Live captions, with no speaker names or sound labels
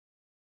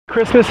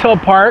Christmas Hill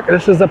Park.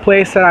 This is a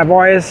place that I've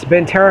always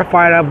been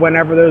terrified of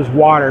whenever there's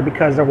water,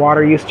 because the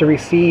water used to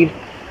recede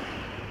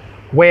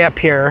way up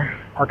here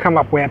or come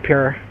up way up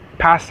here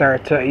past there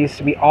to it used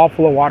to be all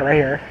full of water right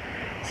here.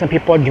 Some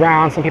people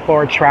drowned, some people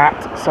were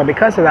trapped. So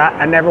because of that,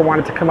 I never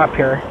wanted to come up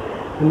here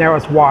when there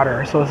was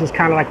water. So this is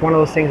kind of like one of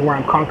those things where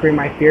I'm conquering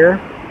my fear,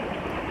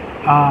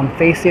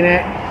 facing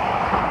it.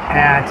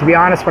 And to be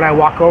honest, when I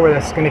walk over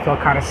this, it's going to feel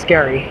kind of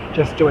scary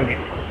just doing it.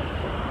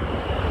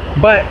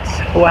 But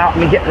it will help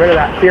me get rid of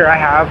that fear I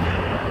have,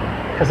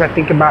 because I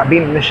think about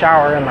being in the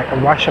shower and like a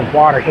rush of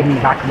water hitting the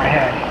back of my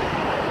head.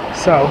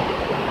 So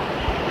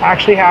I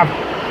actually have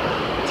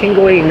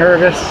tingly,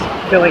 nervous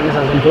feelings as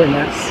I'm doing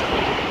this.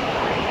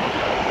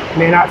 It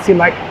may not seem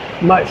like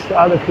much to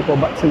other people,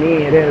 but to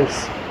me it is.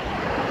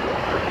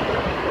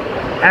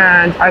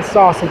 And I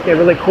saw something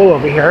really cool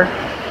over here.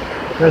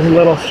 There's a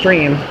little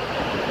stream.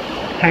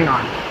 Hang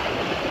on.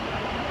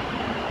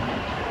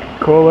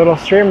 Cool little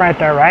stream right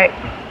there, right?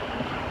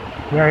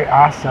 Very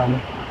awesome.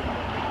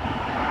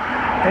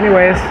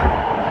 Anyways,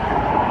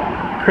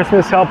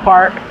 Christmas Hill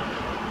Park,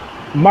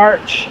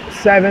 March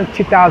 7th,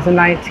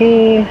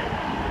 2019.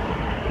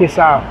 Peace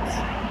out.